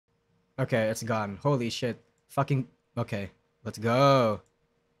Okay, it's gone. Holy shit. Fucking... Okay, let's go.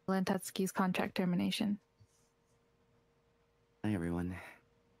 And Tatsuki's contract termination. Hi, everyone.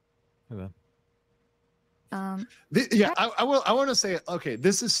 Hello. Yeah, I want to say, okay,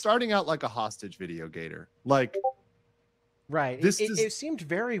 this is starting out like a hostage video, Gator. Like, right. It seemed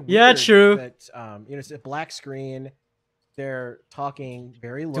very weird. Yeah, true. That you know, it's a black screen. They're talking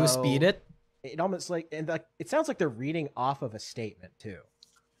very low. To speed it. It almost like, and like, it sounds like they're reading off of a statement too.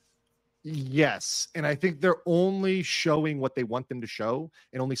 yes, and I think they're only showing what they want them to show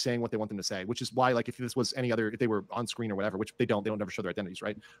and only saying what they want them to say, which is why, like, if this was any other, if they were on screen or whatever, which they don't ever show their identities,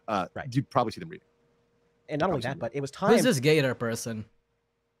 right? Right. You'd probably see them reading. And not only that, but it was time. Who's this Gator person?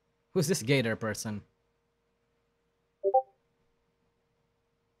 Who's this Gator person?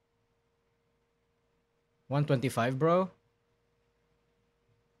 $125, bro.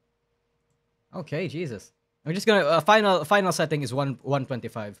 Okay, Jesus. I'm just gonna final setting is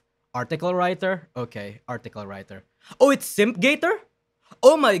 125. Article writer. Okay, article writer. Oh, it's Simp Gator.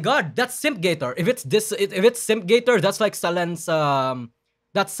 Oh my God, that's Simp Gator. If it's this, if it's Simp Gator, that's like Salen's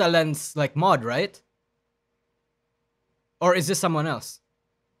that's Salen's like mod, right? Or is this someone else?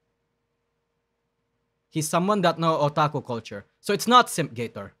 He's someone that know otaku culture. So it's not Simp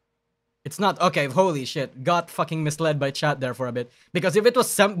Gator. It's not. Okay, holy shit. Got fucking misled by chat there for a bit. Because if it was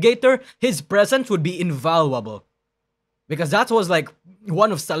Simp Gator, his presence would be invaluable. Because that was like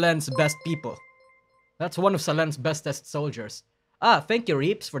one of Salen's best people. That's one of Salen's bestest soldiers. Ah, thank you,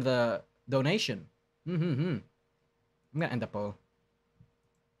 Reeps, for the donation. I'm gonna end the poll.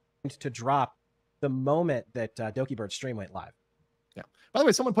 To drop the moment that Doki Bird's stream went live. Yeah. By the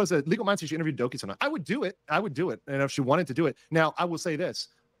way, someone posted, Legal Minds should interview Doki sometime. I would do it. I would do it. And if she wanted to do it. Now, I will say this.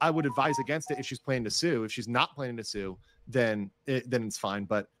 I would advise against it if she's planning to sue. If she's not planning to sue, then it's fine.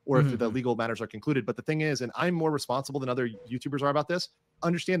 But if the legal matters are concluded. But the thing is, and I'm more responsible than other YouTubers are about this,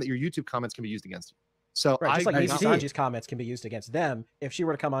 understand that your YouTube comments can be used against you. So right, just like NIJINSANJI's comments can be used against them. If she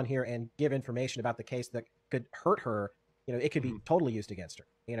were to come on here and give information about the case that could hurt her, you know, it could be totally used against her.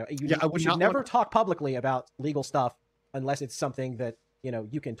 You know, you should never talk publicly about legal stuff unless it's something that, you know,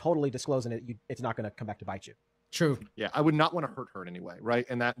 you can totally disclose and it's not going to come back to bite you. True. Yeah, I would not want to hurt her in any way, right?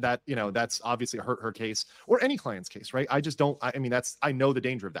 And that you know, that's obviously a hurt her case or any client's case, right? I just don't. I mean, I know the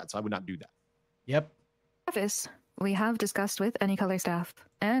danger of that, so I would not do that. Yep. Office, we have discussed with Any Color staff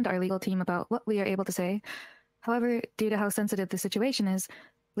and our legal team about what we are able to say. However, due to how sensitive the situation is,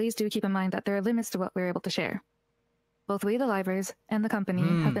 please do keep in mind that there are limits to what we're able to share. Both we, the livers, and the company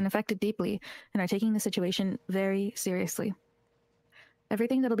have been affected deeply and are taking the situation very seriously.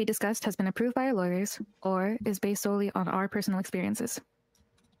 Everything that will be discussed has been approved by our lawyers or is based solely on our personal experiences.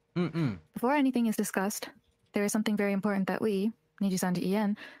 Before anything is discussed, there is something very important that we, NIJINSANJI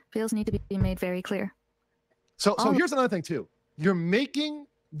EN, feels need to be made very clear. So here's another thing too. You're making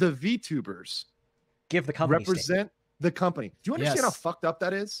the VTubers give the company represent the company. Do you understand how fucked up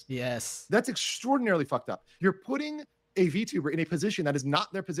that is? Yes. That's extraordinarily fucked up. You're putting a VTuber in a position that is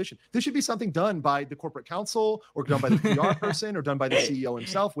not their position. This should be something done by the corporate counsel or done by the PR person or done by the CEO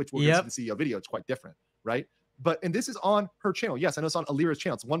himself, which will get to the CEO video. It's quite different, right? And this is on her channel. Yes, I know it's on Alira's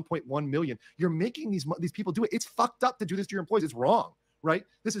channel. It's 1.1 million. You're making these people do it. It's fucked up to do this to your employees. It's wrong, right?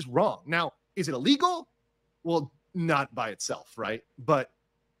 This is wrong. Now, is it illegal? Well, not by itself, right? But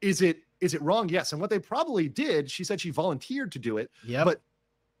is it wrong? Yes. And what they probably did, she said she volunteered to do it. Yeah. But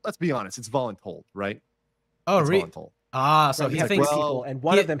let's be honest, it's voluntold, right? Oh, really? Ah, so right, he thinks people, and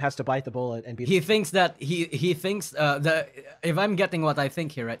one of them has to bite the bullet and be. He thinks that he thinks that if I'm getting what I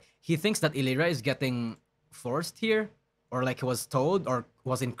think here, right? He thinks that Illyria is getting forced here, or like was told or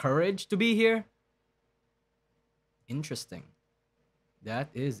was encouraged to be here. Interesting. That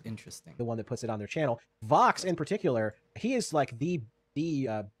is interesting. The one that puts it on their channel, Vox in particular, he is like the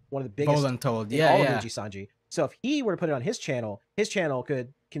one of the biggest. Voluntold, all of NIJINSANJI. So if he were to put it on his channel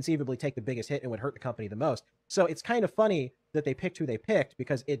could conceivably take the biggest hit and would hurt the company the most. So it's kind of funny that they picked who they picked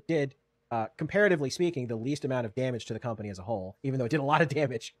because it did, comparatively speaking, the least amount of damage to the company as a whole, even though it did a lot of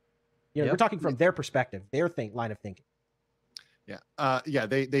damage. You know, we're talking from their perspective, their line of thinking. Yeah.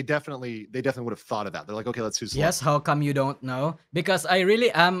 They definitely would have thought of that. They're like, okay, let's choose. Yes, how come you don't know? Because I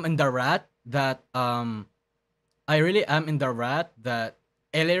really am in the rat that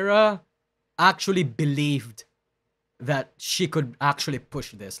Elira actually believed that she could actually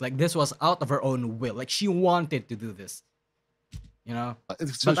push this. Like, this was out of her own will. Like, she wanted to do this. You know?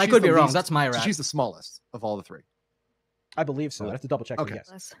 So but I could be wrong. That's my rat. So she's the smallest of all the three. I believe so. I have to double check. Okay.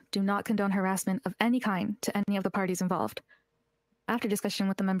 Do not condone harassment of any kind to any of the parties involved. after discussion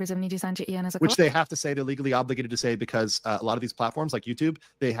with the members of NIJINSANJI and as a Which they have to say, they're legally obligated to say, because a lot of these platforms like YouTube,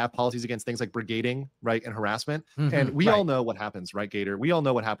 they have policies against things like brigading, right, and harassment. And we all know what happens, right, Gator? We all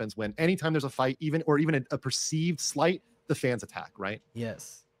know what happens when anytime there's a fight, even a perceived slight, the fans attack, right?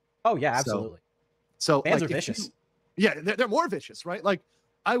 Yes. Oh yeah, absolutely. So fans like, are vicious. Yeah, they're more vicious, right? Like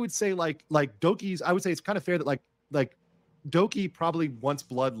I would say, like Doki's. I would say it's kind of fair that like Doki probably wants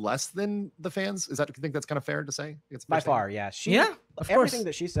blood less than the fans. Is that, you think that's kind of fair to say? It's By far, yeah. Everything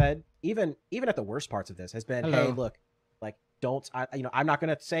that she said, even at the worst parts of this, has been, hey, look, like, I'm not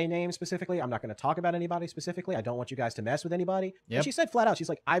going to say names specifically. I'm not going to talk about anybody specifically. I don't want you guys to mess with anybody. And she said flat out, she's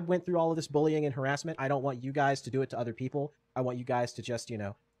like, I went through all of this bullying and harassment. I don't want you guys to do it to other people. I want you guys to just,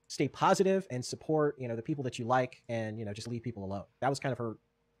 stay positive and support, the people that you like, and, just leave people alone. That was kind of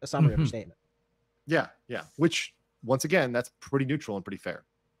a summary of her statement. Yeah. Which, once again, that's pretty neutral and pretty fair.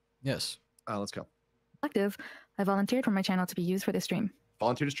 Yes. Let's go. Collective, I volunteered for my channel to be used for this stream.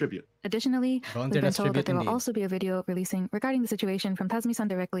 Volunteer distribute. Additionally, we've been told that there will also be a video releasing regarding the situation from Tazumi-san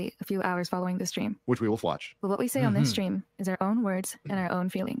directly a few hours following the stream. Which we will watch. But what we say on this stream is our own words and our own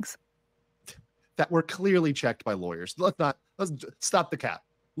feelings. That were clearly checked by lawyers. Let's stop the cap.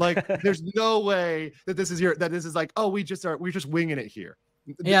 Like, there's no way that this is like, oh, we're just winging it here.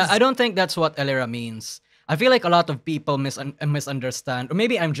 Yeah, I don't think that's what Elira means. I feel like a lot of people misunderstand, or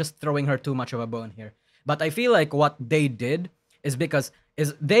maybe I'm just throwing her too much of a bone here. But I feel like what they did is because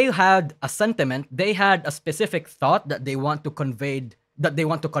they had a sentiment, they had a specific thought that they want to convey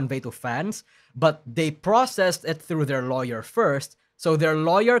to fans, but they processed it through their lawyer first, so their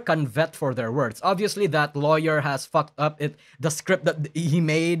lawyer can vet for their words. Obviously, that lawyer has fucked up. The script that he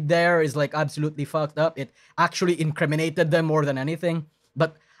made there is like absolutely fucked up. It actually incriminated them more than anything.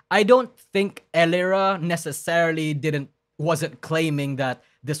 But I don't think Elira necessarily wasn't claiming that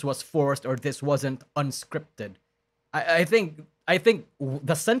this was forced or this wasn't unscripted. I think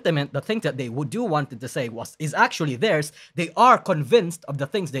the sentiment, the thing that they wanted to say is actually theirs. They are convinced of the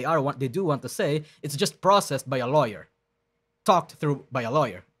things they do want to say. It's just processed by a lawyer, talked through by a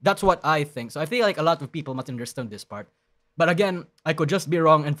lawyer. That's what I think. So I feel like a lot of people must understand this part. But again, I could just be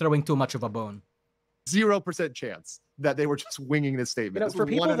wrong and throwing too much of a bone. 0% chance that they were just winging this statement. For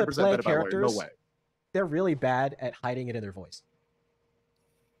people that play characters, no way. They're really bad at hiding it in their voice.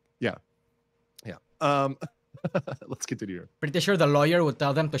 Yeah. Let's continue. Pretty sure the lawyer would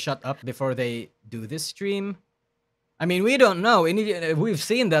tell them to shut up before they do this stream. I mean, we don't know. We've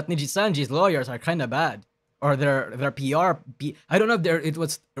seen that NIJINSANJI's lawyers are kind of bad, or their PR. I don't know if it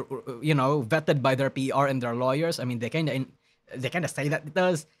was vetted by their PR and their lawyers. I mean, they kind of say that it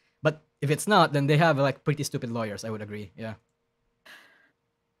does, but if it's not, then they have like pretty stupid lawyers. I would agree. Yeah.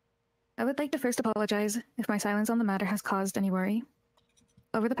 I would like to first apologize if my silence on the matter has caused any worry.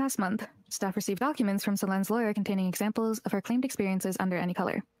 Over the past month, staff received documents from Solen's lawyer containing examples of her claimed experiences under any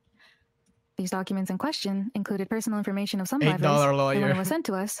color. These documents in question included personal information of some livers, and when it was sent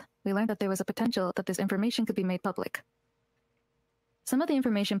to us, we learned that there was a potential that this information could be made public. Some of the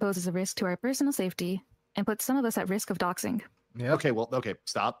information poses a risk to our personal safety and puts some of us at risk of doxing. Yeah. Okay,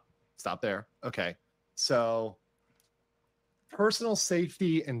 stop there. Okay, so personal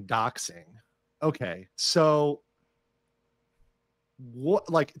safety and doxing. Okay, so what,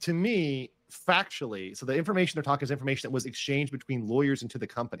 like, to me, factually, so the information they're talking is information that was exchanged between lawyers into the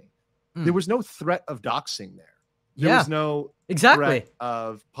company. There was no threat of doxing there. There was no threat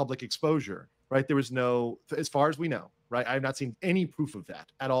of public exposure, right? There was no, as far as we know, right? I have not seen any proof of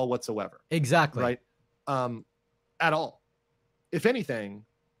that at all whatsoever. Exactly. Right? At all. If anything,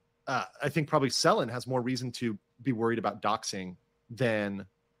 I think probably Selen has more reason to be worried about doxing than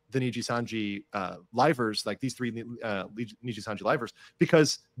the NIJINSANJI livers, like these three NIJINSANJI livers,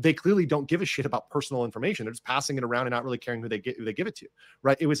 because they clearly don't give a shit about personal information. They're just passing it around and not really caring who they give it to,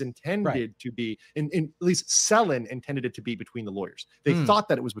 right? It was intended to be, in at least Selen intended it to be between the lawyers. They thought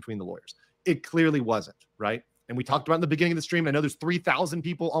that it was between the lawyers. It clearly wasn't, right? And we talked about in the beginning of the stream. I know there's 3,000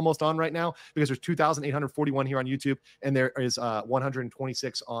 people almost on right now because there's 2,841 here on YouTube and there is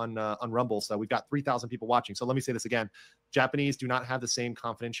 126 on Rumble. So we've got 3,000 people watching. So let me say this again. Japanese do not have the same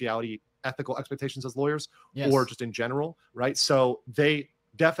confidentiality ethical expectations as lawyers or just in general, right? So they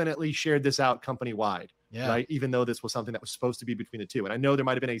definitely shared this out company-wide, right? Even though this was something that was supposed to be between the two. And I know there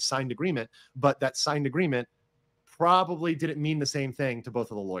might have been a signed agreement, but that signed agreement probably didn't mean the same thing to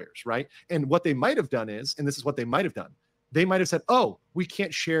both of the lawyers, right? And what they might have done is, and this is what they might have done, they might have said, oh, we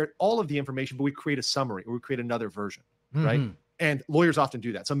can't share all of the information, but we create a summary or we create another version, right? And lawyers often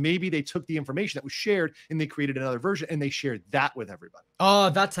do that. So maybe they took the information that was shared and they created another version and they shared that with everybody. Oh,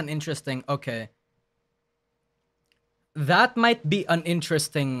 that's an interesting, okay. That might be an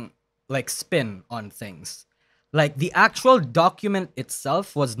interesting, like, spin on things. Like, the actual document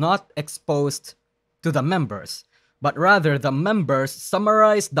itself was not exposed to the members, but rather the members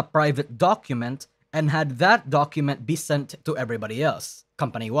summarized the private document and had that document be sent to everybody else,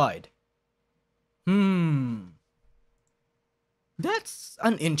 company-wide. That's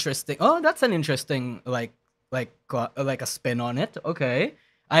an interesting... Oh, that's an interesting, like a spin on it. Okay.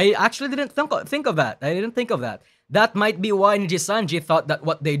 I actually didn't think of that. I didn't think of that. That might be why NIJINSANJI thought that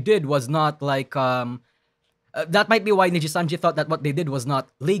what they did was not like... that might be why NIJINSANJI thought that what they did was not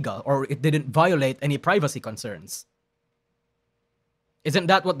legal, or it didn't violate any privacy concerns. Isn't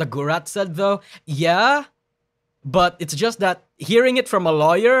that what the Gurat said, though? Yeah, but it's just that hearing it from a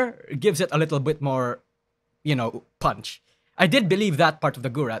lawyer gives it a little bit more, you know, punch. I did believe that part of the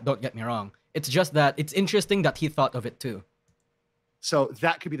Gurat, don't get me wrong. It's just that it's interesting that he thought of it too. So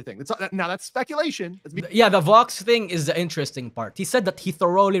that could be the thing. Now that's speculation. Yeah, the Vox thing is the interesting part. He said that he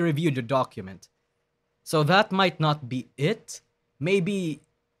thoroughly reviewed the document. So that might not be it. Maybe,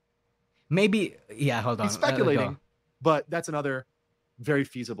 yeah, hold on. He's speculating, but that's another very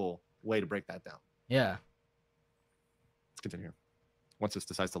feasible way to break that down. Yeah. Let's continue here. Once this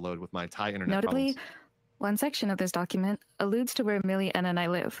decides to load with my Thai internet Notably, problems. one section of this document alludes to where Millie and I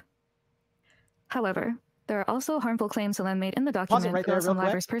live. However, there are also harmful claims Selene made in the document right there, on real quick.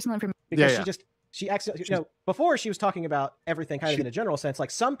 Liver's personal information. Because she accidentally, you know, before she was talking about everything kind of in a general sense,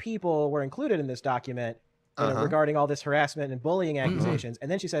 like some people were included in this document you know, regarding all this harassment and bullying accusations, and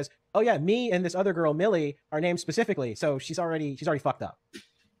then she says, "Oh yeah, me and this other girl Millie are named specifically." So she's already fucked up.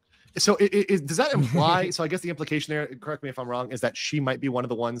 So does that imply? So I guess the implication there, correct me if I'm wrong, is that she might be one of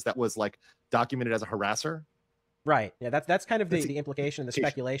the ones that was like documented as a harasser. Right. Yeah. That's kind of the implication. The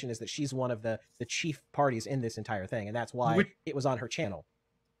speculation is that she's one of the chief parties in this entire thing, and that's why it was on her channel.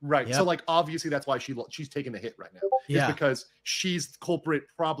 Right. Yep. So like obviously that's why she's taking the hit right now. Yeah. It's because she's culprit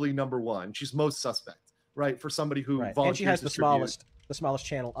probably number one. She's most suspect. Right. For somebody who volunteers and she has the smallest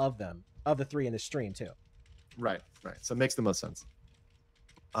channel of the three in this stream too. Right. Right. So it makes the most sense.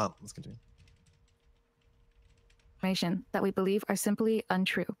 Let's continue. Information that we believe are simply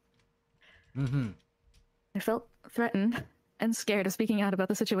untrue. I felt threatened and scared of speaking out about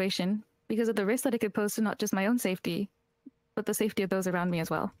the situation because of the risk that it could pose to not just my own safety, but the safety of those around me as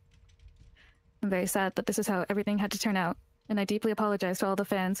well. I'm very sad that this is how everything had to turn out, and I deeply apologize to all the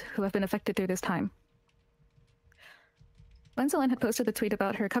fans who have been affected through this time. When Selene had posted the tweet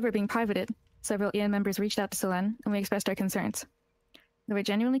about her cover being privated, several EN members reached out to Selene, and we expressed our concerns. We were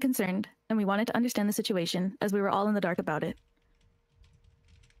genuinely concerned, and we wanted to understand the situation, as we were all in the dark about it.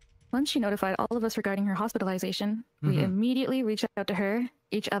 Once she notified all of us regarding her hospitalization, we immediately reached out to her,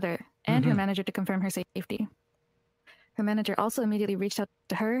 each other, and her manager to confirm her safety. Her manager also immediately reached out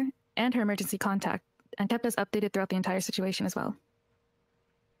to her and her emergency contact, and kept us updated throughout the entire situation as well.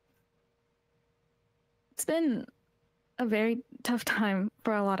 It's been a very tough time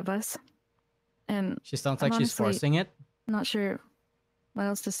for a lot of us. And she sounds like she's forcing it. I'm not sure what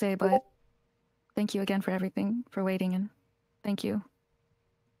else to say, but thank you again for everything, for waiting, and thank you.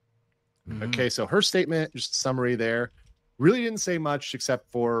 Okay, so her statement, just a summary there, really didn't say much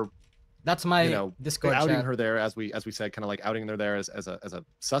except for that's my Discord outing chat. her there, as we said, kind of like outing her there as a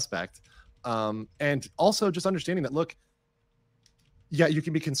suspect, and also just understanding that, look, yeah, you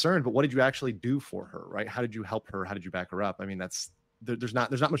can be concerned, but what did you actually do for her, right? How did you help her? How did you back her up? I mean, there's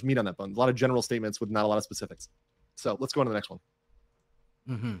not much meat on that bone. A lot of general statements with not a lot of specifics. So let's go on to the next one.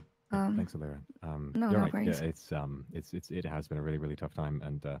 Thanks, Alira. No, you're no right. worries. Yeah, it has been a really, really tough time,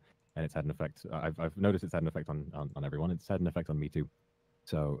 and it's had an effect. I've noticed it's had an effect on everyone. It's had an effect on me too.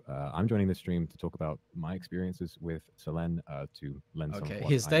 So I'm joining this stream to talk about my experiences with Selene, to lend some. Okay,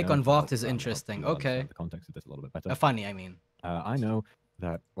 his take on Vox is interesting. Okay, the context of this a little bit better. Funny, I mean. I know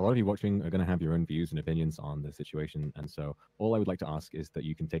that a lot of you watching are going to have your own views and opinions on the situation, and so all I would like to ask is that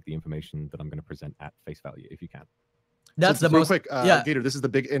you can take the information that I'm going to present at face value, if you can. That's so the most quick. Gator, this is the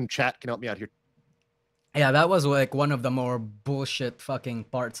big in chat. Can help me out here. Yeah, that was like one of the more bullshit fucking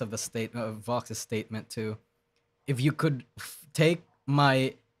parts of the Vox's statement too. If you could take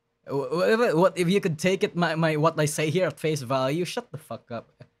my, what if you could take it my what I say here at face value? Shut the fuck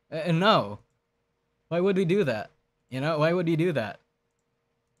up. No, why would we do that? You know, why would you do that?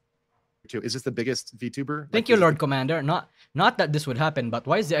 Is this the biggest VTuber? Thank you, Lord Commander. Not that this would happen, but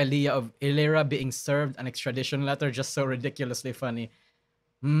why is the idea of Illyra being served an extradition letter just so ridiculously funny?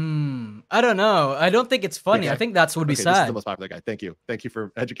 I don't know. I don't think it's funny. I think that's would be sad. This is the most popular guy. Thank you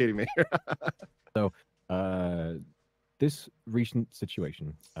for educating me. So, this recent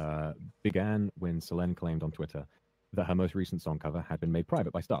situation began when Selene claimed on Twitter that her most recent song cover had been made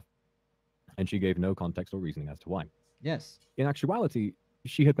private by staff, and she gave no context or reasoning as to why. Yes. In actuality,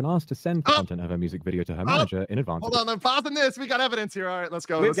 she had been asked to send the content of her music video to her manager in advance. Hold on, I'm pausing this. We got evidence here. All right, let's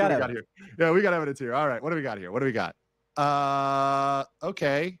go. We've Let's see what got we got here. Yeah, we got evidence here. All right, what do we got here? What do we got?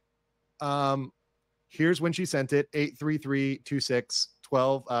 Okay. Here's when she sent it: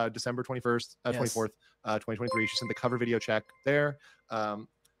 8/3/26/12, December 21st, 24th, 2023. She sent the cover video check there.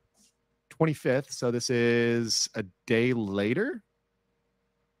 25th. So this is a day later.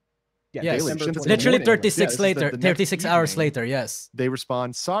 Yeah, Yes, December literally 24th. 36 Yeah, later, the next 36 hours evening. later. Yes. They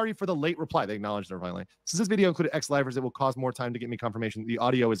respond, sorry for the late reply. They acknowledge their violation. Since this video included X-Livers, it will cause more time to get me confirmation. The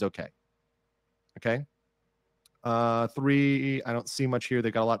audio is okay. Okay. 3, I don't see much here.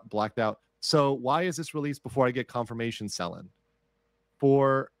 They got a lot blacked out. So why is this released before I get confirmation, Selen?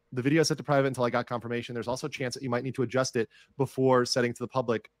 For the video set to private until I got confirmation. There's also a chance that you might need to adjust it before setting to the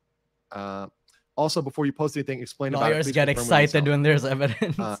public. Also, before you post anything, explain about it. Lawyers Please get confirm with excited yourself. when there's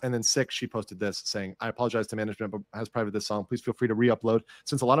evidence. And then 6, she posted this saying, I apologize to management, but has private this song. Please feel free to re-upload.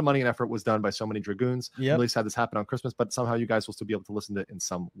 Since a lot of money and effort was done by so many Dragoons, Yep. at least had this happen on Christmas, but somehow you guys will still be able to listen to it in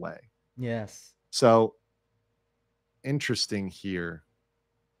some way. Yes. So interesting here.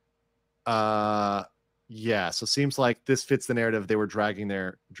 Yeah, so seems like this fits the narrative. They were dragging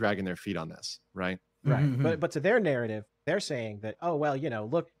their feet on this, right? Right. Mhm. But to their narrative, they're saying that, oh well,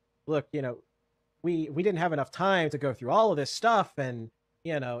 look, we didn't have enough time to go through all of this stuff, and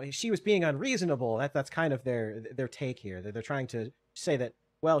she was being unreasonable. That's kind of their take here. They're trying to say that,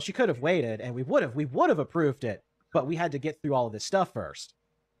 well, she could have waited, and we would have approved it, but we had to get through all of this stuff first.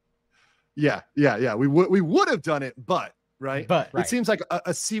 Yeah. We would have done it, but right. But It seems like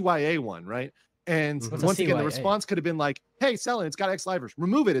a CYA one, right? And What's a once again, the CYA? response could have been like, "Hey, Selen, it's got X-Livers.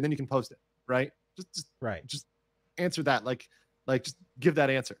 Remove it, and then you can post it." Right? Just answer that. Like just give that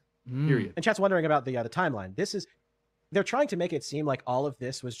answer. Period. And chat's wondering about the timeline. They're trying to make it seem like all of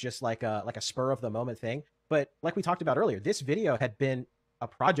this was just like a spur of the moment thing. But like we talked about earlier, this video had been a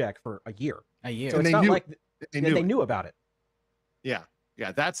project for a year. A year. So And it's they not knew like They they knew it. knew about it. Yeah.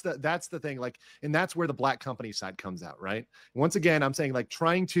 That's the thing. Like, and that's where the black company side comes out, right? Once again, I'm saying like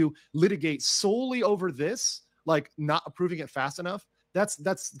trying to litigate solely over this, like not approving it fast enough. That's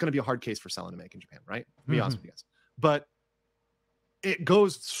going to be a hard case for Selen to make in Japan, right? To be honest with you guys. But it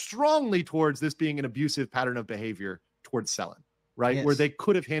goes strongly towards this being an abusive pattern of behavior towards Selen, right? Yes. Where they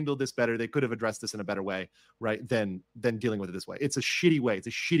could have handled this better. They could have addressed this in a better way, right? Than dealing with it this way. It's a shitty way. It's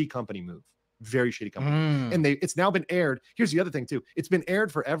a shitty company move. Very shitty company. And it's now been aired. Here's the other thing too. It's been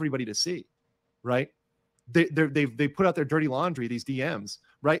aired for everybody to see, right? They put out their dirty laundry, these DMs,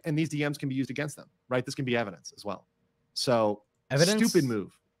 right? And these DMs can be used against them, right? This can be evidence as well. So Evidence? stupid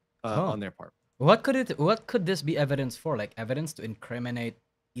move on their part. What could this be evidence for? Like evidence to incriminate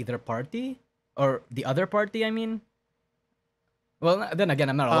either party or the other party, I mean? Well, then again,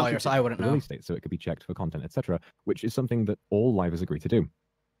 I'm not a lawyer, so I wouldn't the know. release date, so it could be checked for content, etc., which is something that all livers agree to do.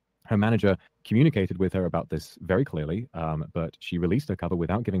 Her manager communicated with her about this very clearly, but she released her cover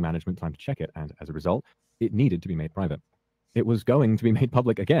without giving management time to check it, and as a result, it needed to be made private. It was going to be made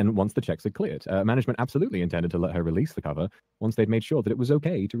public again once the checks had cleared. Management absolutely intended to let her release the cover once they'd made sure that it was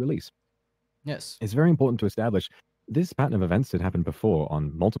okay to release. Yes. It's very important to establish this pattern of events had happened before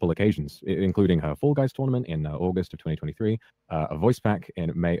on multiple occasions, including her Fall Guys tournament in August of 2023, a voice pack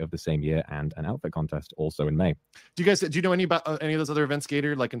in May of the same year, and an outfit contest also in May. Do you know any about any of those other events,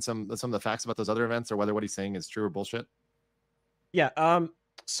 Gator? Like in some of the facts about those other events, or whether what he's saying is true or bullshit? Yeah.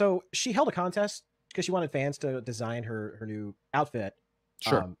 So she held a contest because she wanted fans to design her new outfit.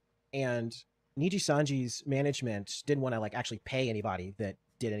 Sure. And NIJINSANJI's management didn't want to like actually pay anybody that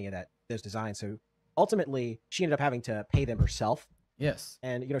did any of those designs. So ultimately, she ended up having to pay them herself. Yes.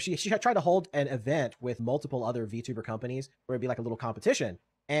 And she had tried to hold an event with multiple other VTuber companies where it'd be like a little competition.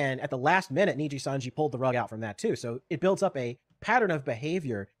 And at the last minute, NIJINSANJI pulled the rug out from that too. So it builds up a pattern of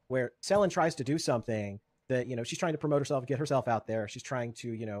behavior where Selen tries to do something that, she's trying to promote herself, get herself out there. She's trying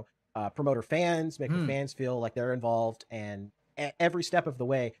to, promote her fans, make her fans feel like they're involved. And every step of the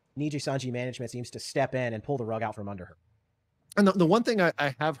way, NIJINSANJI management seems to step in and pull the rug out from under her. And the one thing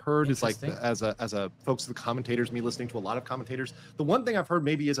I have heard is like Interesting. as a folks, the commentators, me listening to a lot of commentators, the one thing I've heard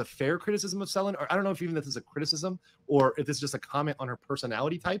maybe is a fair criticism of Selen, or I don't know if even this is a criticism or if this is just a comment on her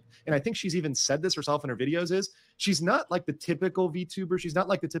personality type. And I think she's even said this herself in her videos, is she's not like the typical VTuber. She's not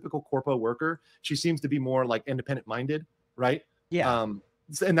like the typical corpo worker. She seems to be more like independent minded, right? Yeah.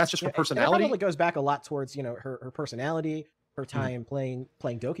 And that's just her personality. It probably goes back a lot towards, her personality, her time playing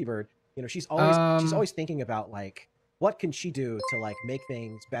Doki Bird. She's always thinking about like, what can she do to like make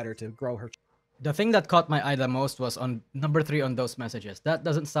things better to grow her? The thing that caught my eye the most was on number 3 on those messages. That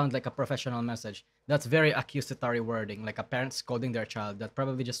doesn't sound like a professional message. That's very accusatory wording, like a parent scolding their child. That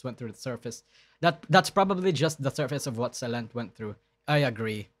probably just went through the surface. That's probably just the surface of what Selen went through. I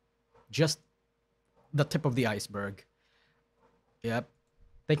agree. Just the tip of the iceberg. Yep.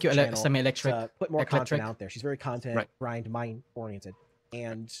 Thank you, channel Semi-Electric. to put more Electric. content out there. She's very content Right. grind mind oriented,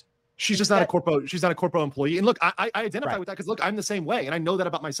 and She's just not a corpo. She's not a corpo employee. And look, I identify Right. with that because look, I'm the same way, and I know that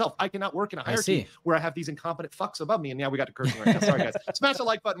about myself. I cannot work in a I hierarchy see. where I have these incompetent fucks above me. And yeah, we got to cursing right now. Sorry, guys. Smash the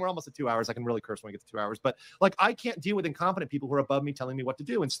like button. We're almost at 2 hours. I can really curse when we get to 2 hours. But like, I can't deal with incompetent people who are above me, telling me what to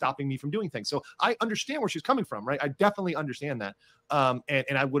do and stopping me from doing things. So I understand where she's coming from, right? I definitely understand that.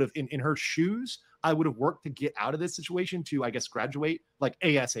 And I would have in her shoes, I would have worked to get out of this situation to, I guess, graduate like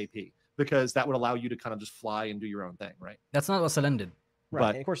ASAP, because that would allow you to kind of just fly and do your own thing, right? That's not what Selen did. right. But-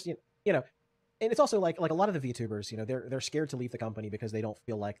 And of course, you know, and it's also like a lot of the VTubers, you know, they're scared to leave the company because they don't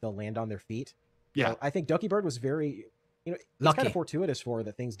feel like they'll land on their feet. Yeah. So I think Doki Bird was very, you know, it's Lucky. kind of fortuitous for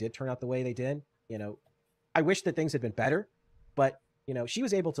that things did turn out the way they did. You know, I wish that things had been better, but you know, she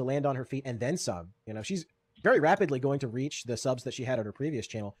was able to land on her feet and then some. You know, she's very rapidly going to reach the subs that she had on her previous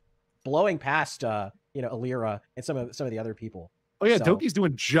channel, blowing past you know, Alira and some of the other people. Oh yeah, So- Doki's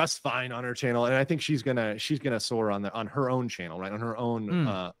doing just fine on her channel, and I think she's gonna soar on her own channel, right? On her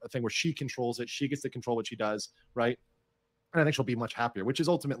own thing where she controls it, she gets to control what she does, right? And I think she'll be much happier, which is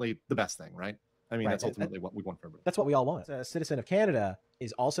ultimately the best thing, right? I mean, Right, that's and- ultimately what we want for everybody. That's what we all want. A citizen of Canada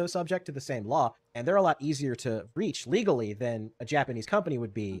is also subject to the same law, and they're a lot easier to reach legally than a Japanese company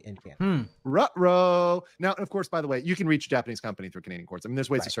would be in Canada. Ruh-roh. Now, of course, by the way, you can reach a Japanese company through Canadian courts. I mean, there's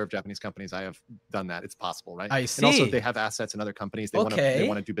ways to Right. serve Japanese companies. I have done that. It's possible, right? I And also, see. they have assets in other companies. They Okay.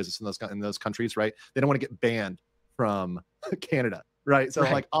 want to do business in those countries, right? They don't want to get banned from Canada, right? So,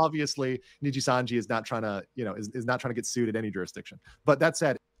 Right. like, obviously, NIJINSANJI is not trying to, you know, is not trying to get sued at any jurisdiction. But that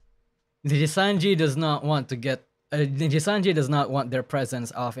said, NIJINSANJI does not want to get... NIJINSANJI does not want their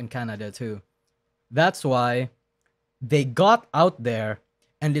presence off in Canada too. That's why they got out there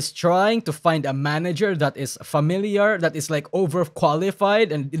and is trying to find a manager that is familiar, that is like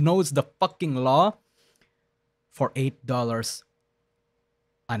overqualified and knows the fucking law for $8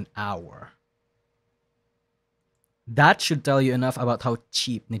 an hour. That should tell you enough about how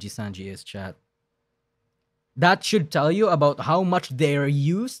cheap NIJINSANJI is, chat. That should tell you about how much they're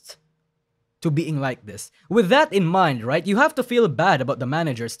used to being like this. With that in mind, right, you have to feel bad about the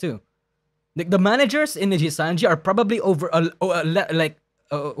managers too. Like the managers in NIJINSANJI are probably over,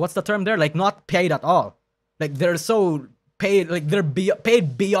 what's the term there? Like not paid at all. Like they're so paid, like they're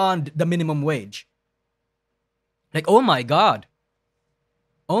paid beyond the minimum wage. Like, oh my god.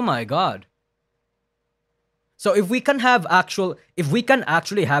 Oh my god. So if we can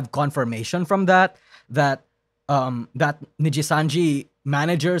actually have confirmation from that NIJINSANJI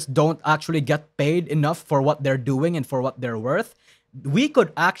managers don't actually get paid enough for what they're doing and for what they're worth, we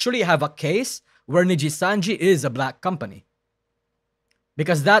could actually have a case where NIJINSANJI is a black company.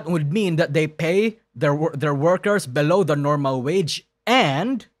 Because that would mean that they pay their workers below the normal wage,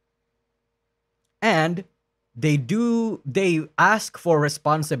 and they ask for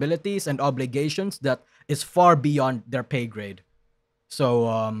responsibilities and obligations that is far beyond their pay grade.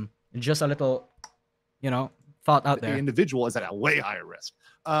 So just a little, you know, thought out the there. individual is at a way higher risk.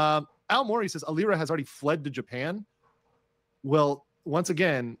 Al Mori says Alira has already fled to Japan. Well, once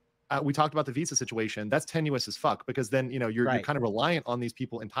again, we talked about the visa situation. That's tenuous as fuck, because then, you know, you're Right. kind of reliant on these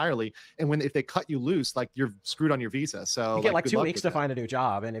people entirely. And if they cut you loose, like you're screwed on your visa. So You get like good 2 luck weeks with to that. find a new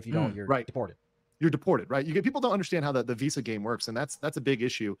job, and if you don't, you're Right. deported. You're deported, right? People don't understand how the visa game works, and that's a big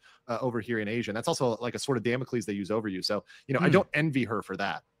issue over here in Asia. And that's also like a sort of Damocles they use over you. So, you know, I don't envy her for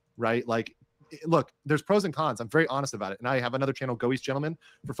that, right? Like, look, there's pros and cons. I'm very honest about it. And I have another channel, Go East Gentlemen,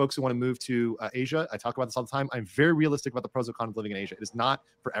 for folks who want to move to Asia. I talk about this all the time. I'm very realistic about the pros and cons of living in Asia. It is not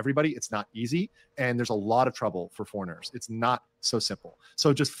for everybody. It's not easy. And there's a lot of trouble for foreigners. It's not so simple.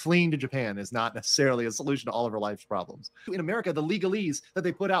 So just fleeing to Japan is not necessarily a solution to all of our life's problems. In America, the legalese that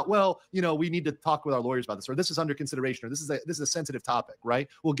they put out, well, you know, we need to talk with our lawyers about this, or this is under consideration, or this is a sensitive topic, right?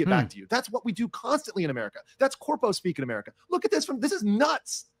 We'll get back to you. That's what we do constantly in America. That's corpo speak in America. Look at this this is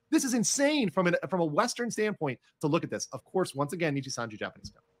nuts. This is insane from a Western standpoint to look at this. Of course, once again, NIJINSANJI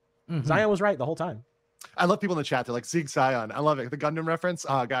Japanese. Zion was right the whole time. I love people in the chat. They're like, Zig Zion. I love it. The Gundam reference.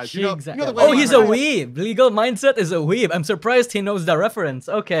 Oh, guys. You know the Oh, way he's I- a weeb. Legal Mindset is a weeb. I'm surprised he knows the reference.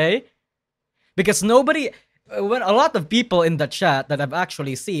 Okay. Because when a lot of people in the chat that I've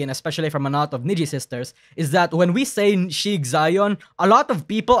actually seen, especially from a lot of Niji sisters, is that when we say Zig Zion, a lot of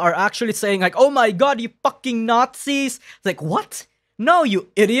people are actually saying like, oh my god, you fucking Nazis. It's like, what? No, you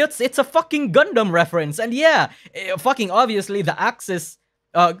idiots. It's a fucking Gundam reference. And yeah, fucking obviously the Axis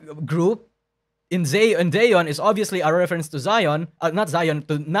group in Zayon is obviously a reference to Zion, not Zion,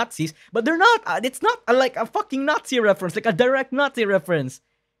 to Nazis, but they're not. It's not like a fucking Nazi reference, like a direct Nazi reference.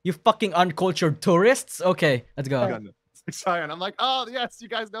 You fucking uncultured tourists. Okay, let's go. Gundam. like Cyan. I'm like, oh yes, you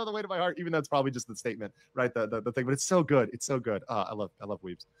guys know the way to my heart, even though it's probably just the statement, right? The thing, but it's so good. It's so good. I love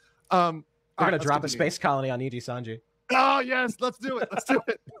weebs. We're gonna drop a space colony on NIJINSANJI. Oh yes, let's do it. Let's do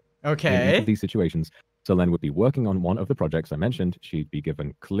it. In each Okay. of these situations, Selene would be working on one of the projects I mentioned. She'd be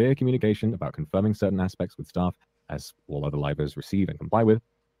given clear communication about confirming certain aspects with staff, as all other livers receive and comply with.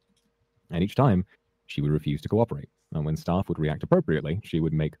 And each time, she would refuse to cooperate. And when staff would react appropriately, she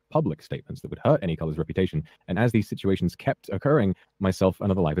would make public statements that would hurt any color's reputation. And as these situations kept occurring, myself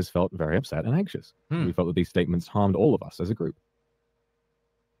and other livers felt very upset and anxious. We felt that these statements harmed all of us as a group.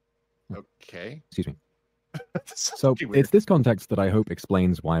 Okay. Excuse me. So It's this context that I hope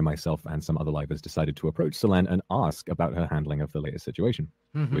explains why myself and some other livers decided to approach Selene and ask about her handling of the latest situation,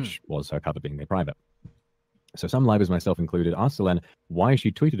 which was her cover being made private. So some livers, myself included, asked Selene why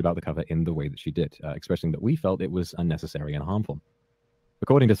she tweeted about the cover in the way that she did, expressing that we felt it was unnecessary and harmful.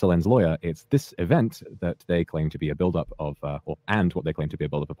 According to Selene's lawyer, it's this event that they claim to be a build-up of, and what they claim to be a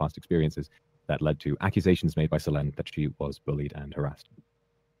build-up of past experiences that led to accusations made by Selene that she was bullied and harassed.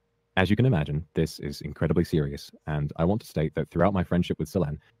 As you can imagine, this is incredibly serious, and I want to state that throughout my friendship with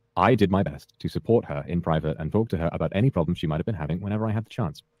Selene, I did my best to support her in private and talk to her about any problems she might have been having whenever I had the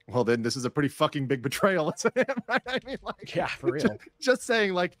chance. Well, then this is a pretty fucking big betrayal. Right? I mean, like, Yeah, for real. Just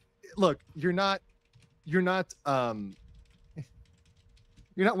saying, like, look, you're not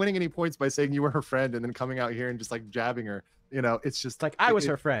winning any points by saying you were her friend and then coming out here and just like jabbing her. You know, it's just Like I was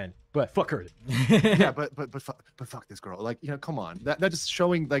her friend, but fuck her. Yeah, but fuck this girl. Like, you know, come on. That just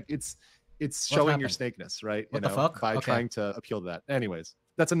showing like it's showing your snakeness, right? What the fuck? By trying to appeal to that. Anyways,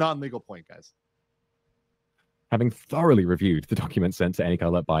 that's a non-legal point, guys. Having thoroughly reviewed the documents sent to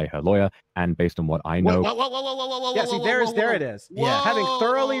Anycolor by her lawyer, and based on what I know, Yeah, see, there it is. Yeah. Having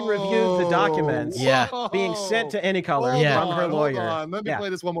thoroughly reviewed the documents, Yeah. being sent to Anycolor Yeah. from her lawyer. Hold on. Let me Yeah. play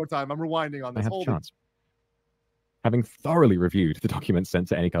this one more time. I'm rewinding on I this. had Hold the it. chance. Having thoroughly reviewed the documents sent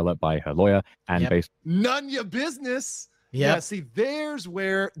to Anycolor by her lawyer, and based None your business. Yeah. Yeah, see, there's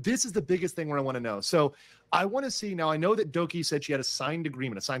where this is the biggest thing where I want to know. So I want to see now. I know that Doki said she had a signed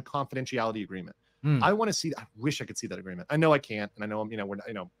agreement, a signed confidentiality agreement. I want to see. I wish I could see that agreement. I know I can't, and I know we're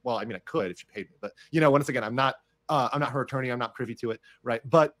not, well, I mean, I could if she paid me, but once again, I'm not her attorney. I'm not privy to it, right?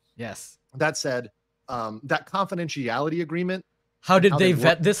 But Yes. that said, that confidentiality agreement. How did How they they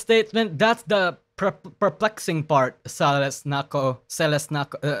vet this statement? That's the perplexing part, Celesnako.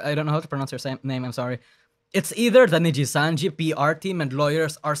 I don't know how to pronounce your name, I'm sorry. It's either the NIJINSANJI PR team and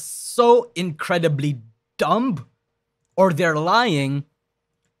lawyers are so incredibly dumb, or they're lying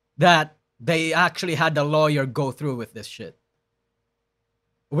that they actually had the lawyer go through with this shit.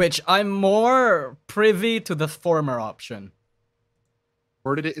 Which I'm more privy to the former option.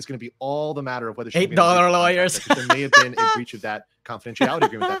 Worded it is going to be all the matter of whether she $8 lawyers. there may have been a breach of that confidentiality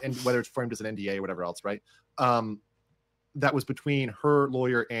agreement, and whether it's framed as an NDA or whatever else, right? That was between her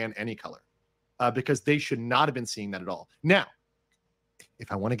lawyer and Anycolor, because they should not have been seeing that at all. Now,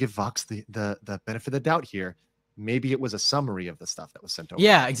 if I want to give Vox the benefit of the doubt here, maybe it was a summary of the stuff that was sent over.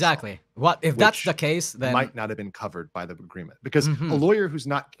 Yeah, exactly. What if that's the case? Then might not have been covered by the agreement, because a lawyer who's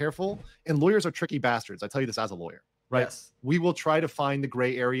not careful, and lawyers are tricky bastards. I tell you this as a lawyer. Right. Yes. We will try to find the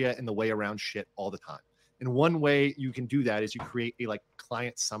gray area and the way around shit all the time. And one way you can do that is you create a like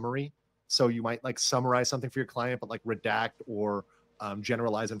client summary. So you might like summarize something for your client, but like redact or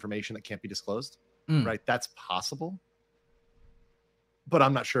generalize information that can't be disclosed. Right. That's possible. But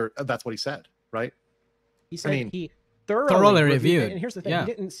I'm not sure that's what he said. Right. He said he thoroughly reviewed. And here's the thing. He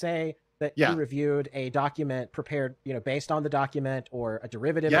didn't say that he reviewed a document prepared, based on the document or a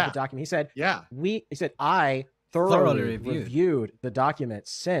derivative of the document. He said, I thoroughly reviewed the document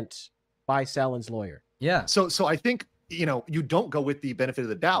sent by Selen's lawyer. Yeah. So I think, you don't go with the benefit of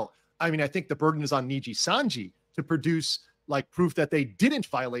the doubt. I mean, I think the burden is on NIJINSANJI to produce like proof that they didn't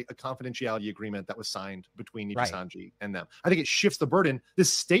violate a confidentiality agreement that was signed between NIJINSANJI and them. I think it shifts the burden.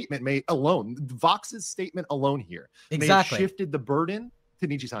 This statement Vox's statement alone here may have shifted the burden to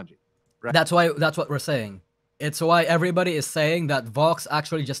NIJINSANJI. Right? That's what we're saying. It's why everybody is saying that Vox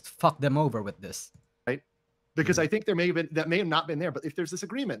actually just fucked them over with this. Because I think that may have not been there. But if there's this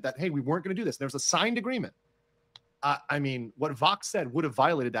agreement that, hey, we weren't going to do this, there's a signed agreement. I mean, what Vox said would have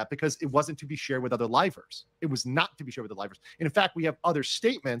violated that, because it wasn't to be shared with other livers. It was not to be shared with the livers. And in fact, we have other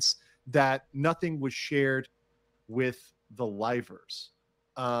statements that nothing was shared with the livers.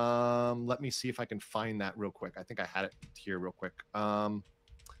 Let me see if I can find that real quick. I think I had it here real quick.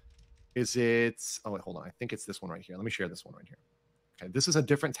 Is it? Oh, wait, hold on. I think it's this one right here. Let me share this one right here. Okay, this is a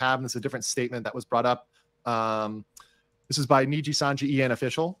different tab, and this is a different statement that was brought up. This is by NIJINSANJI EN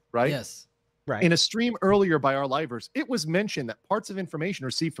official, right? Yes. Right. In a stream earlier by our livers, it was mentioned that parts of information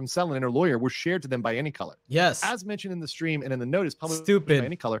received from Selen and her lawyer were shared to them by Anycolor. Yes. As mentioned in the stream and in the notice published Stupid. by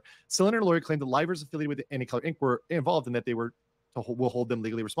Anycolor, Selen and her lawyer claimed the livers affiliated with Anycolor Inc. were involved and that they were will hold them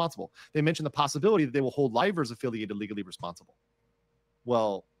legally responsible. They mentioned the possibility that they will hold livers affiliated legally responsible.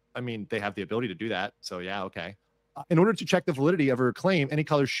 Well, I mean, they have the ability to do that, so yeah, okay. In order to check the validity of her claim,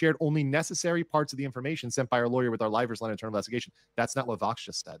 Anycolor shared only necessary parts of the information sent by our lawyer with our livers line of internal investigation. That's not what Vox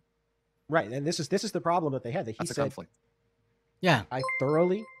just said. Right, and this is the problem that they had. That he That's a said, conflict. Yeah. I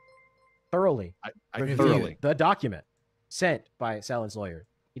thoroughly I reviewed the document sent by Selen's lawyer.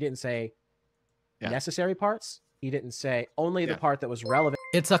 He didn't say Yeah. necessary parts. He didn't say only the part that was relevant.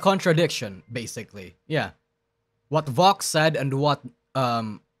 It's a contradiction, basically. Yeah. What Vox said and what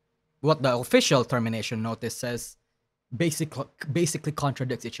the official termination notice says basically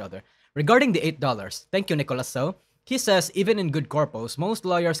contradicts each other. Regarding the $8, thank you, Nicholas. So he says even in good corpos, most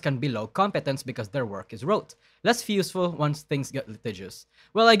lawyers can be low competence because their work is rote. Less useful once things get litigious.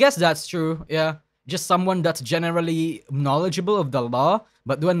 Well, I guess that's true. Yeah. Just someone that's generally knowledgeable of the law,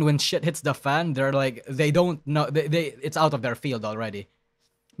 but when shit hits the fan, they're like, they don't know, it's out of their field already.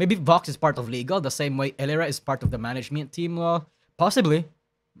 Maybe Vox is part of legal, the same way Elira is part of the management team law. Possibly.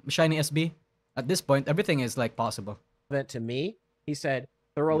 Shiny SB. At this point, everything is like possible. To me, he said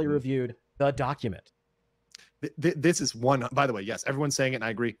thoroughly reviewed the document. This is one, by the way, yes, everyone's saying it and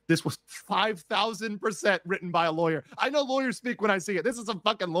I agree. This was 5,000% written by a lawyer. I know lawyers speak when I see it. This is some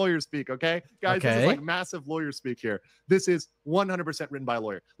fucking lawyer speak, okay? Guys, This is like massive lawyer speak here. This is 100% written by a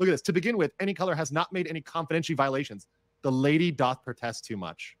lawyer. Look at this. To begin with, Anycolor has not made any confidentiality violations. The lady doth protest too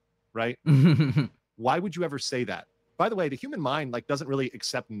much, right? Why would you ever say that? By the way, the human mind like doesn't really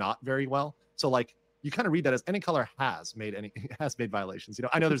accept not very well. So like you kind of read that as Anycolor has made violations. You know,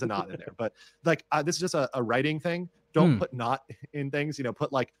 I know there's a not in there, but like this is just a writing thing. Don't put not in things. You know,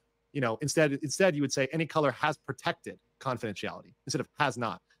 put like, you know, instead you would say Anycolor has protected confidentiality instead of has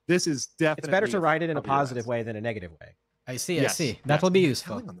not. This is definitely. It's better to write it in a positive way than a negative way. I see. That will be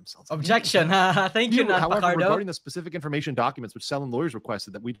useful. Objection. Thank Thank you, However, Ricardo. regarding the specific information documents which Selen lawyers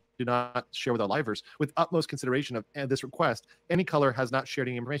requested that we do not share with our livers, with utmost consideration of this request, Anycolor has not shared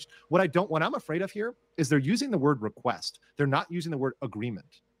any information. What I'm afraid of here is they're using the word request. They're not using the word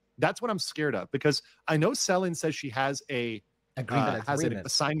agreement. That's what I'm scared of, because I know Selen says she has an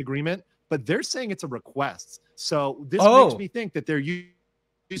assigned agreement, but they're saying it's a request. So this makes me think that they're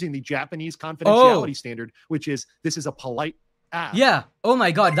using the Japanese confidentiality standard, which is this is a polite ask. Yeah. Oh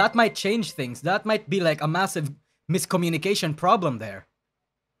my god, that might change things. That might be like a massive miscommunication problem there.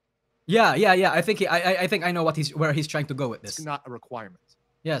 Yeah. I think I know where he's trying to go with this. It's not a requirement.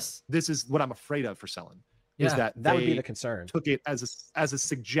 Yes. This is what I'm afraid of for Selen. Yeah. Is that would be the concern. Took it as a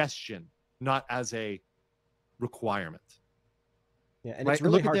suggestion, not as a requirement. Yeah, and it's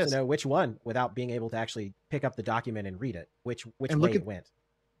really hard to know which one without being able to actually pick up the document and read it, which way it went.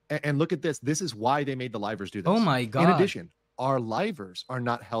 And look at this. This is why they made the livers do this. Oh my god. In addition, our livers are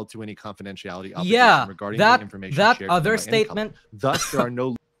not held to any confidentiality obligation regarding the information that shared other by statement. Thus, there are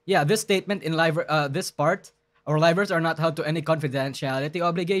no. Yeah, this statement in this part, our livers are not held to any confidentiality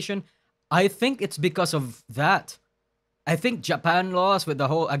obligation. I think it's because of that. I think Japan laws with the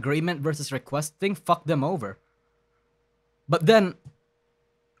whole agreement versus request thing fucked them over. But then,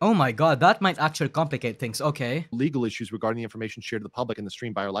 oh my god, that might actually complicate things. Okay. Legal issues regarding the information shared to the public in the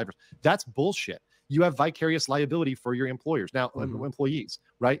stream by our livers. That's bullshit. You have vicarious liability for your employers. Now, employees,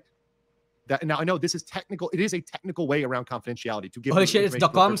 right? Now, I know this is technical. It is a technical way around confidentiality to give. Holy shit, it's the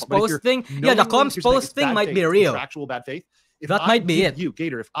comms post thing? Yeah, the comms post thing might be real. Contractual bad faith. That might be it. You,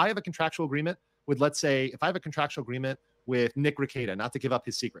 Gator, if I have a contractual agreement with, let's say, if I have a contractual agreement with Nick Rekieta, not to give up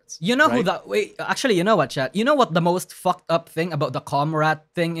his secrets. You know who that? Wait, actually, you know what, chat? You know what the most fucked up thing about the comrade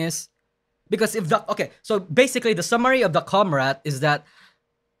thing is? Because so basically the summary of the comrade is that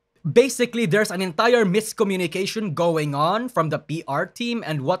basically there's an entire miscommunication going on from the PR team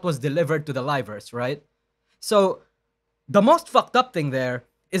and what was delivered to the livers, right? So the most fucked up thing there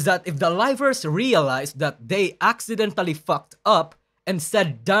is that if the livers realized that they accidentally fucked up and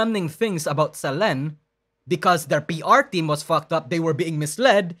said damning things about Selen, because their PR team was fucked up, they were being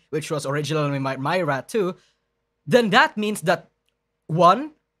misled, which was originally my rat too, then that means that,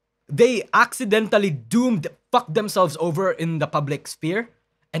 one, they accidentally fucked themselves over in the public sphere,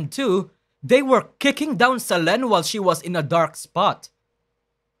 and two, they were kicking down Selen while she was in a dark spot.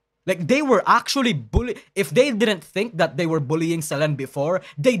 Like, they were actually if they didn't think that they were bullying Selen before,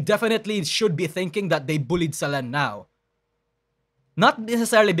 they definitely should be thinking that they bullied Selen now. Not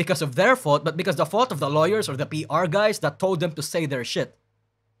necessarily because of their fault, but because the fault of the lawyers or the PR guys that told them to say their shit.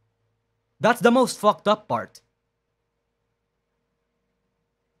 That's the most fucked up part.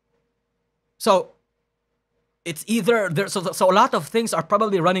 So it's either there. So a lot of things are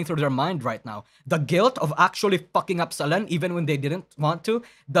probably running through their mind right now. The guilt of actually fucking up Selen even when they didn't want to.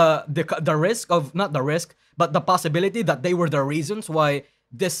 The risk of, not the risk, but the possibility that they were the reasons why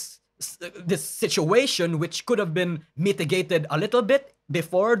this situation, which could have been mitigated a little bit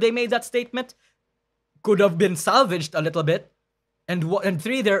before they made that statement, could have been salvaged a little bit. And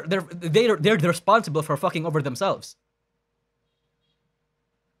three, they're responsible for fucking over themselves.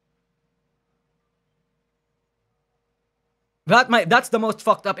 That's the most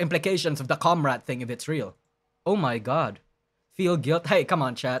fucked up implications of the comrade thing if it's real. Oh my god. Feel guilt. Hey, come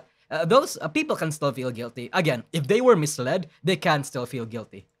on, chat. Those people can still feel guilty. Again, if they were misled, they can still feel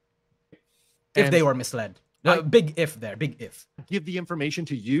guilty. If they were misled. Big if there, big if. Give the information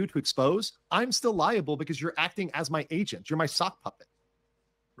to you to expose, I'm still liable because you're acting as my agent. You're my sock puppet,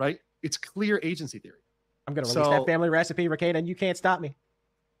 right? It's clear agency theory. I'm going to release that family recipe, Ricada, and you can't stop me.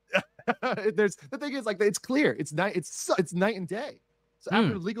 The thing is, like, it's clear. It's night and day. So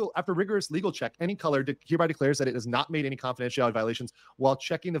after rigorous legal check, any color hereby declares that it has not made any confidentiality violations while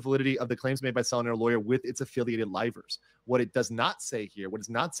checking the validity of the claims made by Selen and her lawyer with its affiliated livers. What it does not say here, what is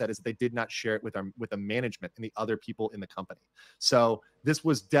not said, is that they did not share it with the management and the other people in the company. So this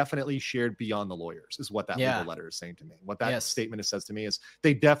was definitely shared beyond the lawyers, is what that legal letter is saying to me. What that statement says to me is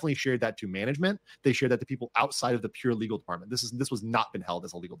they definitely shared that to management. They shared that to people outside of the pure legal department. This was not been held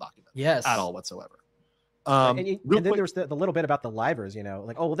as a legal document at all whatsoever. And then there was the little bit about the livers, you know,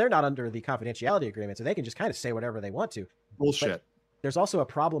 like, oh, well, they're not under the confidentiality agreement, so they can just kind of say whatever they want to. Bullshit. But there's also a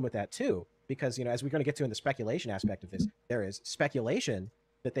problem with that too, because, you know, as we're going to get to in the speculation aspect of this, there is speculation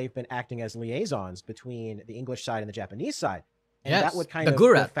that they've been acting as liaisons between the English side and the Japanese side, and that would kind of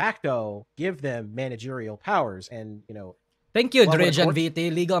de facto give them managerial powers. And, you know, thank you, Drejan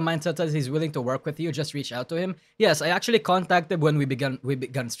VT. Legal Mindset says he's willing to work with you. Just reach out to him. Yes, I actually contacted when we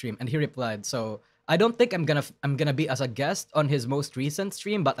began stream, and he replied. So I don't think I'm gonna be as a guest on his most recent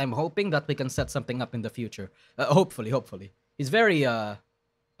stream, but I'm hoping that we can set something up in the future. Hopefully. He's very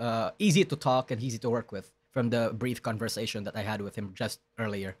easy to talk and easy to work with from the brief conversation that I had with him just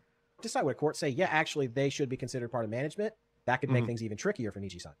earlier. Decide what court say. Yeah, actually, they should be considered part of management. That could make things even trickier for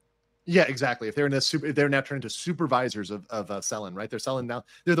Niji-san. Yeah, exactly. If they're they're now turned into supervisors of Selen, right? They're Selen now.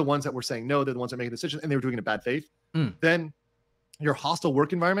 They're the ones that were saying no. They're the ones that make a decision, and they were doing it in bad faith. Then your hostile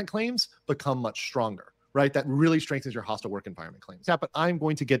work environment claims become much stronger, right? That really strengthens your hostile work environment claims. Yeah, but I'm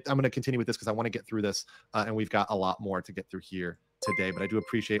going to continue with this because I want to get through this, and we've got a lot more to get through here today. But I do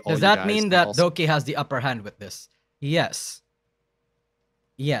appreciate all. Does that mean that Doki has the upper hand with this? Yes.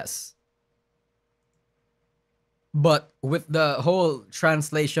 But with the whole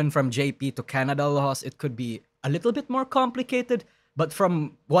translation from JP to Canada laws, it could be a little bit more complicated. But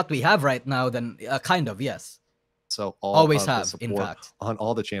from what we have right now, then kind of, yes. So always have, in fact, on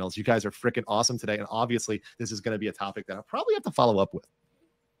all the channels. You guys are freaking awesome today. And obviously, this is going to be a topic that I'll probably have to follow up with.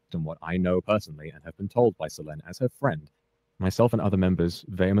 And what I know personally and have been told by Selen as her friend, myself and other members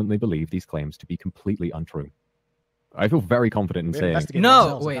vehemently believe these claims to be completely untrue. I feel very confident in saying...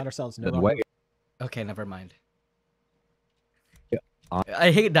 No, wait. Okay, never mind.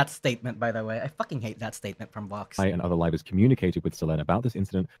 I hate that statement, by the way. I fucking hate that statement from Vox. I and other livers communicated with Selen about this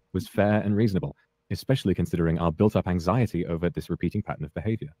incident was fair and reasonable, especially considering our built-up anxiety over this repeating pattern of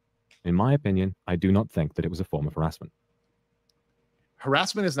behavior. In my opinion, I do not think that it was a form of harassment.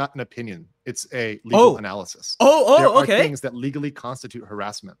 Harassment is not an opinion. It's a legal analysis. There are things that legally constitute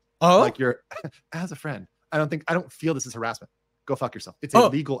harassment. Like you're, as a friend, I don't feel this is harassment. Go fuck yourself. It's a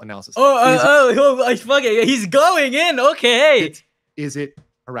legal analysis. I fucking, he's going in. Okay. Is it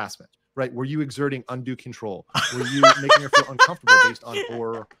harassment? Right? Were you exerting undue control? Were you making her feel uncomfortable based on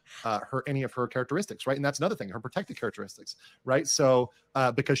any of her characteristics? Right? And that's another thing, her protected characteristics. Right? So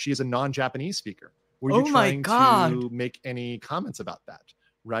because she is a non-Japanese speaker, were you trying to make any comments about that?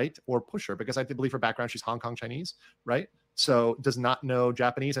 Right? Or push her? Because I believe her background, she's Hong Kong Chinese. Right? So does not know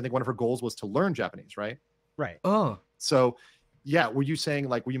Japanese. I think one of her goals was to learn Japanese. Right? Right. Oh. So yeah, were you saying,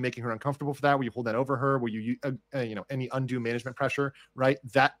 like, were you making her uncomfortable for that? Were you holding that over her? Were you, any undue management pressure, right?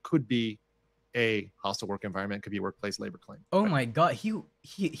 That could be a hostile work environment. It could be a workplace labor claim. Oh my God.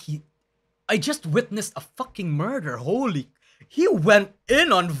 I just witnessed a fucking murder. He went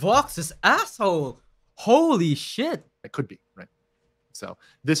in on Vox's asshole. Holy shit. It could be, right? So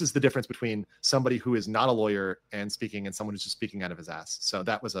this is the difference between somebody who is not a lawyer and someone who's just speaking out of his ass. So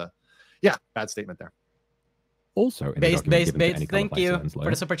that was bad statement there. Also, Base, thank you for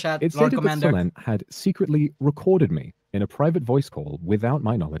the super chat, it Lord stated Commander. that Selen had secretly recorded me in a private voice call without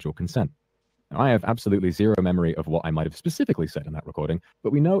my knowledge or consent. Now, I have absolutely zero memory of what I might have specifically said in that recording,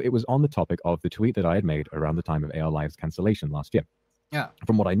 but we know it was on the topic of the tweet that I had made around the time of AR Live's cancellation last year. Yeah.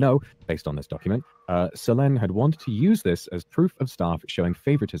 From what I know, based on this document, Selene had wanted to use this as proof of staff showing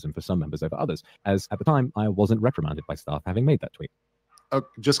favoritism for some members over others, as at the time I wasn't reprimanded by staff having made that tweet. Oh,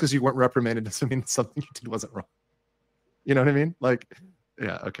 just because you weren't reprimanded doesn't mean something you did wasn't wrong. You know what I mean? Like,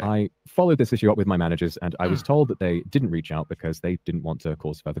 yeah, okay. I followed this issue up with my managers, and I was told that they didn't reach out because they didn't want to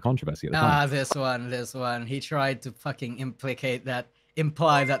cause further controversy at the time. This one. He tried to fucking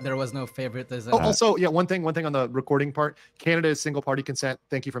imply that there was no favoritism. Oh, also, yeah, one thing on the recording part. Canada is single party consent.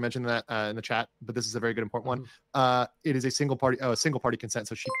 Thank you for mentioning that in the chat, but this is a very good important one. It is a single party consent,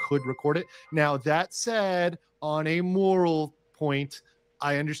 so she could record it. Now, that said, on a moral point,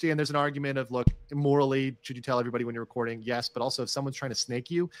 I understand there's an argument of, look, morally, should you tell everybody when you're recording? Yes, but also if someone's trying to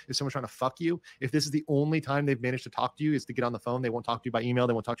snake you, if someone's trying to fuck you, if this is the only time they've managed to talk to you is to get on the phone, they won't talk to you by email,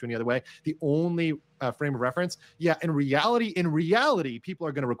 they won't talk to you any other way. The only frame of reference, yeah, in reality, people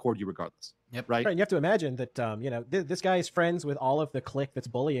are going to record you regardless. Yep. Right. And you have to imagine that, you know, this guy is friends with all of the clique that's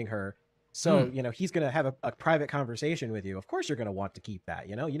bullying her. So, you know, he's going to have a private conversation with you. Of course, you're going to want to keep that.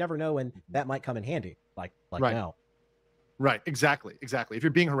 You know, you never know when that might come in handy, like right now. Right. Exactly. If you're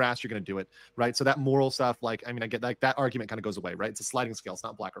being harassed, you're going to do it. Right. So that moral stuff, like, I mean, I get like that argument kind of goes away, right? It's a sliding scale. It's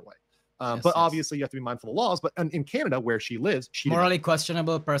not black or white. But obviously you have to be mindful of laws. But in Canada, where she lives, she morally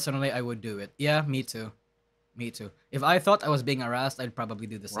questionable. Personally, I would do it. Yeah, me too. If I thought I was being harassed, I'd probably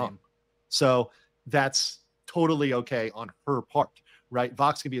do the same. So that's totally okay on her part, right?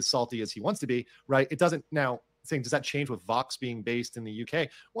 Vox can be as salty as he wants to be, right? It doesn't now. Saying, does that change with Vox being based in the UK?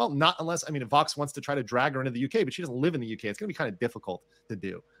 Well, not unless, I mean, if Vox wants to try to drag her into the UK, but she doesn't live in the UK, it's going to be kind of difficult to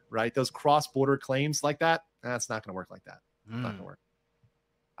do, right? Those cross-border claims like that, that's not going to work like that. Not going to work.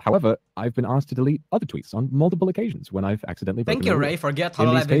 However, I've been asked to delete other tweets on multiple occasions when I've accidentally. Thank you, Ray. Forget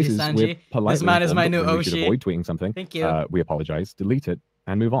Hololive NIJINSANJI. This man is my new Oshi. Avoid tweeting something. Thank you. We apologize, delete it,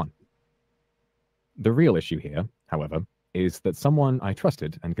 and move on. The real issue here, however, is that someone I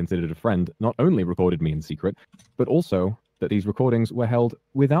trusted and considered a friend not only recorded me in secret, but also that these recordings were held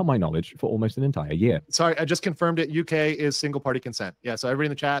without my knowledge for almost an entire year. Sorry, I just confirmed it. UK is single party consent. Yeah, so everybody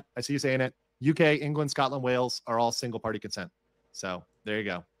in the chat, I see you saying it. UK, England, Scotland, Wales are all single party consent. So there you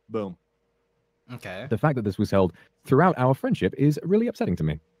go. Boom. Okay. The fact that this was held throughout our friendship is really upsetting to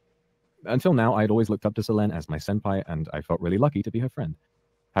me. Until now, I'd always looked up to Selene as my senpai, and I felt really lucky to be her friend.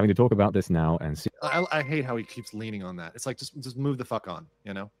 Having to talk about this now and I hate how he keeps leaning on that. It's like, just move the fuck on,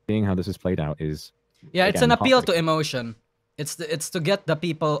 you know? seeing how this has played out is... Yeah, it's an again, appeal to heartbreaking. emotion. It's to get the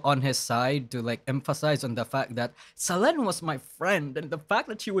people on his side to like emphasize on the fact that Selene was my friend, and the fact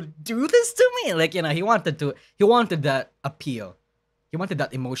that she would do this to me, like, you know, he wanted that appeal. He wanted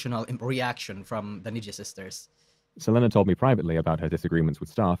that emotional reaction from the Niji sisters. Selena told me privately about her disagreements with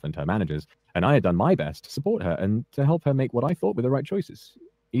staff and her managers, and I had done my best to support her and to help her make what I thought were the right choices,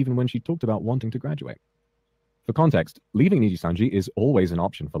 even when she talked about wanting to graduate. For context, leaving NIJINSANJI is always an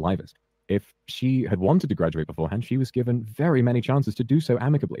option for livers. If she had wanted to graduate beforehand, she was given very many chances to do so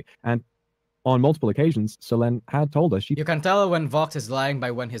amicably, and on multiple occasions, Selene had told us she... You can tell when Vox is lying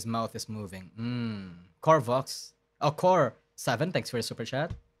by when his mouth is moving. Core Vox. Oh, Core 7, thanks for the super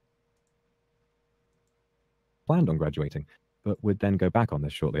chat. planned on graduating, but would then go back on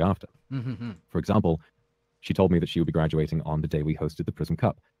this shortly after. For example, she told me that she would be graduating on the day we hosted the Prism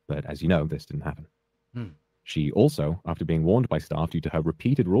Cup, but as you know, this didn't happen. She also, after being warned by staff due to her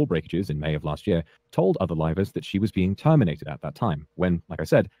repeated rule breakages in May of last year, told other livers that she was being terminated at that time, when, like I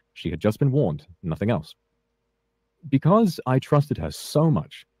said, she had just been warned, nothing else. Because I trusted her so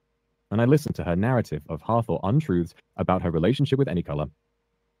much, and I listened to her narrative of half-thought untruths about her relationship with Anycolor,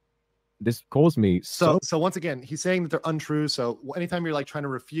 this caused me so once again, he's saying that they're untrue. So anytime you're like trying to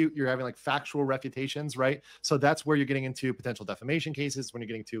refute, you're having like factual refutations, right? So that's where you're getting into potential defamation cases, when you're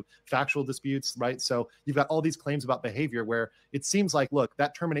getting to factual disputes, right? So you've got all these claims about behavior where it seems like, look,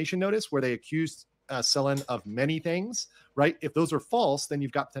 that termination notice where they accused Selene of many things, right? If those are false, then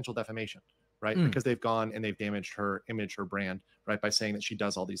you've got potential defamation, right? Because they've gone and they've damaged her image, her brand, right? By saying that she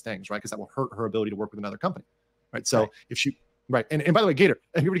does all these things, right? Because that will hurt her ability to work with another company, right? So if she... Right. And by the way, Gator,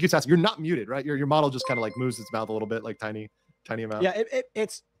 everybody keeps asking, you're not muted, right? Your model just kind of like moves its mouth a little bit, like tiny amount. Yeah,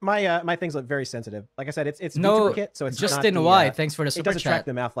 it's my my things look very sensitive. Like I said, it's no VTuber, so it's Justin not the, Y. Thanks for the it super doesn't track chat.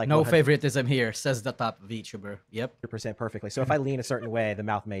 the mouth like No 100% favoritism here, says the top VTuber. Yep. perfectly. So if I lean a certain way, the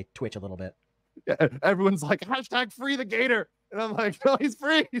mouth may twitch a little bit. Yeah, everyone's like, hashtag free the Gator. And I'm like, no, he's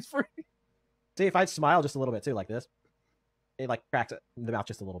free. He's free. See, if I smile just a little bit too, like this, it like cracks the mouth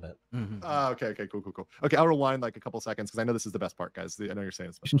just a little bit. Okay, cool. Okay, I'll rewind like a couple seconds because I know this is the best part, guys. I know you're saying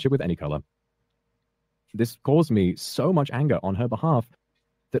it's relationship with Anycolor. This caused me so much anger on her behalf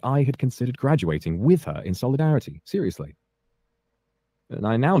that I had considered graduating with her in solidarity. Seriously. And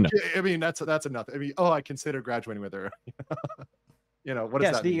I now know. I mean, that's enough. I mean, I consider graduating with her. You know, what does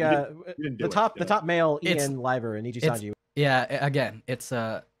Yes, that mean? You didn't do the top male It's- Ian Liver and NIJINSANJI Yeah, again, it's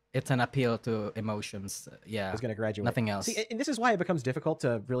an appeal to emotions. Yeah, is going to graduate. nothing else. See, and this is why it becomes difficult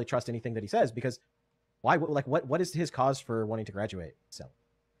to really trust anything that he says, because why? Like, what is his cause for wanting to graduate? So,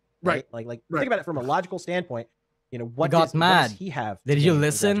 Right. Like, Right. think about it from a logical standpoint. You know, what got what mad. does he have? to Did you gain in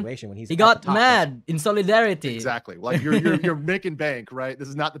listen? graduation when he's He at the got top? mad in solidarity. Exactly. Like you're making bank, right? This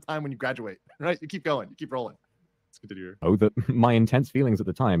is not the time when you graduate, right? You keep going, you keep rolling. Let's continue. Oh, that my intense feelings at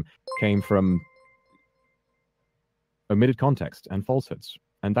the time came from omitted context and falsehoods,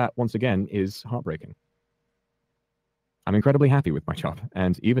 and that once again is heartbreaking. I'm incredibly happy with my job,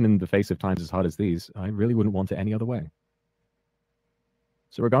 and even in the face of times as hard as these, I really wouldn't want it any other way.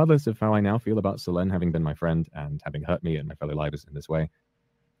 So regardless of how I now feel about Selene having been my friend and having hurt me and my fellow livers in this way,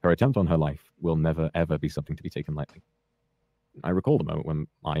 her attempt on her life will never ever be something to be taken lightly. I recall the moment when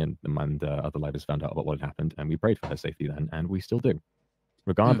I and other livers found out about what had happened, and we prayed for her safety then, and we still do.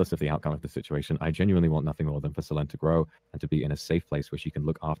 Regardless of the outcome of the situation, I genuinely want nothing more than for Selene to grow and to be in a safe place where she can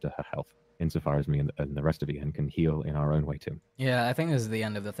look after her health, insofar as me and the rest of Ian can heal in our own way too. Yeah, I think this is the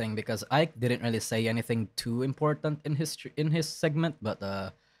end of the thing because Ike didn't really say anything too important in his segment,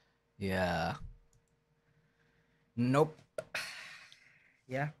 but yeah. Nope.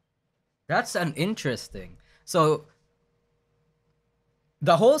 Yeah. That's an interesting. So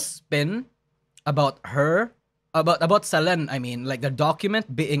the whole spin about her about Selene, I mean, like the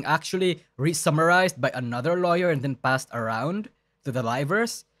document being actually re-summarized by another lawyer and then passed around to the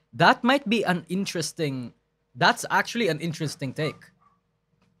livers, that might be an interesting. That's actually an interesting take.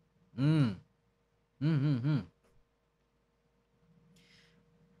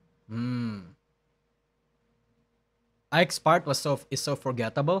 Ike's part is so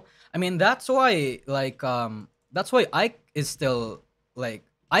forgettable. I mean, that's why that's why Ike is still like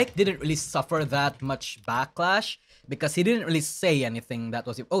Ike didn't really suffer that much backlash because he didn't really say anything that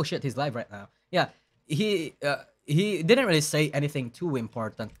was oh shit, he's live right now. Yeah, he didn't really say anything too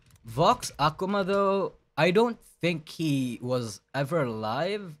important. Vox Akuma though, I don't think he was ever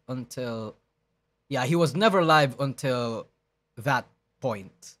live until he was never live until that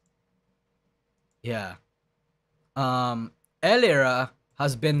point. Yeah. Elira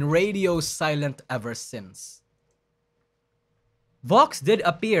has been radio silent ever since. Vox did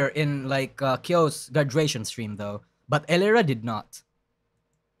appear in like Kyo's graduation stream though, but Elira did not,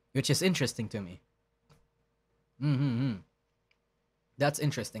 which is interesting to me. That's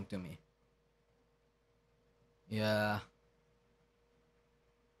interesting to me. Yeah.